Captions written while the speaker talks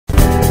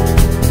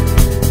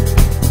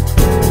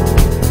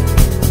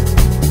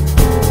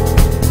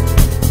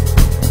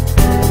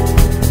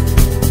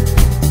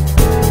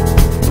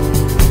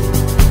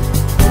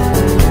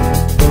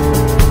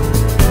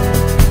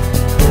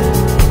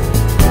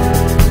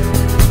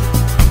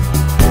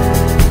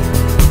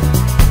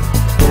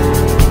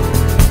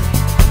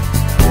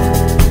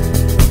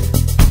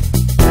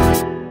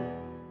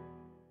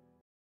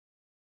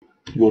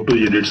Go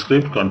to edit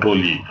script,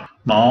 Control E.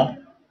 Now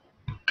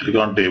click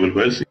on table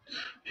files.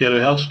 Here we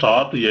have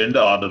start, end,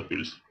 order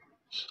fields.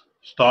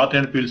 Start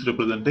and fields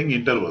representing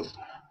intervals.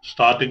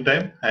 Starting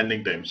time,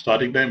 ending time.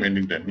 Starting time,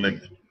 ending time, like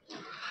that.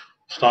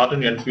 Start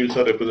and end fields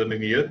are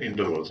representing here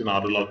intervals in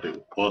OrderLog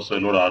table. First I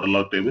load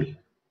OrderLog table,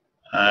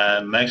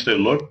 and next I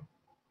load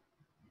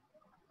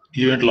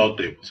EventLog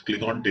tables.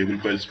 Click on table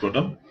files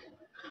button.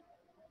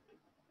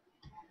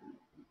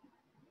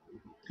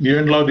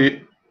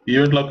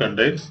 EventLog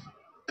contains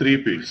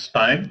three fields: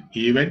 time,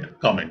 event,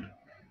 comment.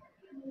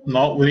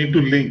 Now we need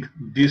to link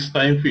this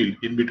time field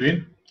in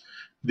between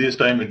these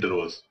time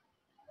intervals.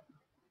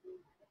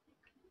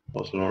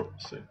 Also,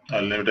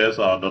 I'll name it as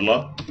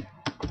OrderLog.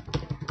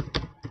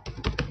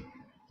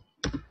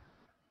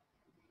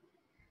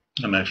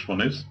 The next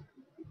one is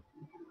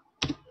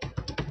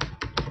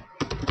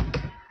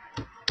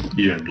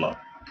EventLog.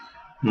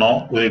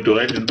 Now we need to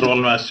write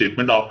Intervalmatch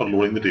statement after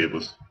loading the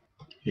tables.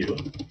 Here.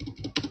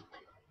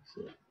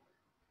 So,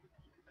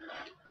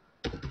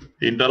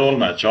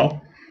 Intervalmatch of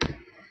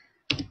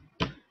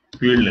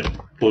field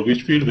name. For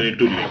which field we need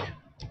to link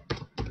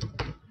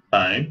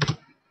time,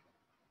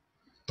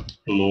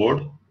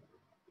 load,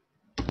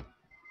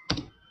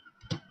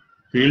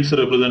 fields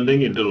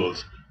representing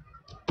intervals,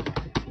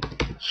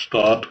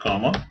 start,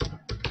 comma,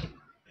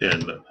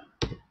 end,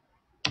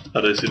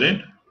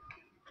 resident,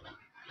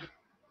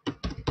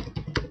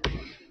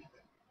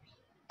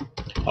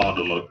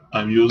 OrderLog.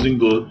 I'm using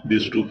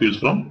these two fields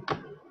from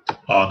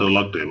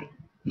OrderLog table.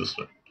 This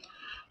way.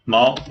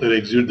 Now we'll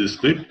execute this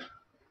script.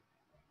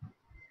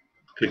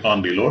 Click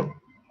on reload.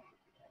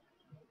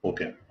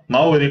 Okay.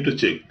 Now we need to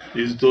check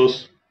is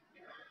those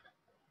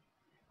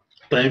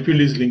time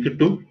field is linked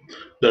to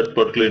that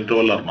particular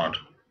interval or not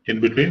in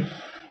between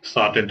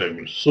start and time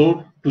field.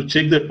 So to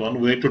check that one,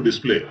 we need to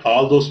display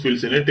all those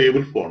fields in a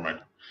table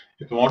format.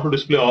 If you want to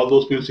display all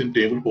those fields in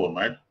table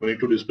format, we need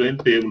to display in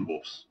table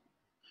box.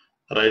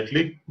 Right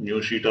click,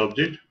 new sheet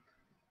object,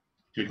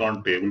 click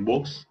on table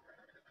box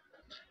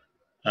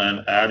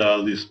and add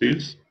all these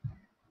fields.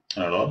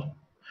 Add all.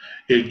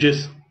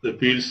 Adjust the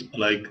fields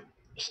like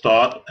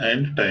start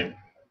and time.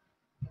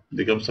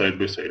 They come side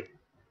by side.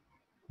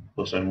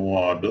 First I move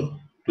order.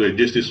 To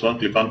adjust this one,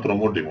 click on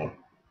promote demote.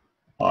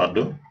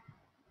 Order.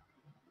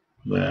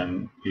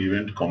 Then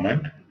event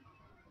comment.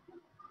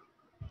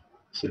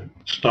 So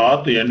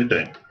start the end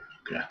time.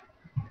 Okay.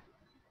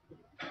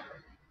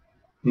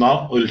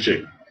 Now we'll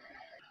check.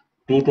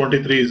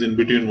 223 is in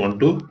between 1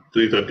 to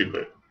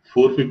 335.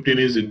 415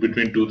 is in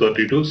between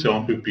 230 to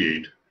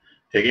 758.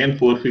 Again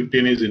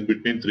 415 is in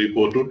between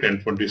 34 to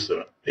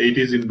 1027. 8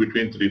 is in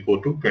between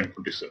 34 to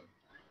 1027.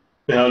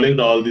 We have linked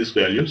all these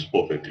values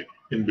perfectly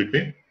in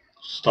between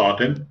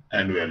start and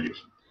end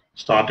values.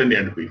 Start and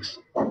end fields.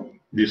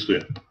 This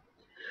way.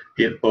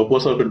 The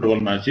purpose of interval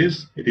match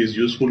is it is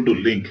useful to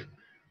link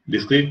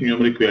discrete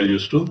numeric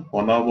values to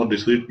one or more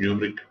discrete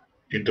numeric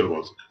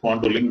intervals. If you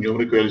want to link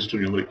numeric values to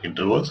numeric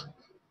intervals,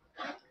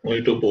 we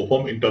need to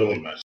perform interval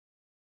match.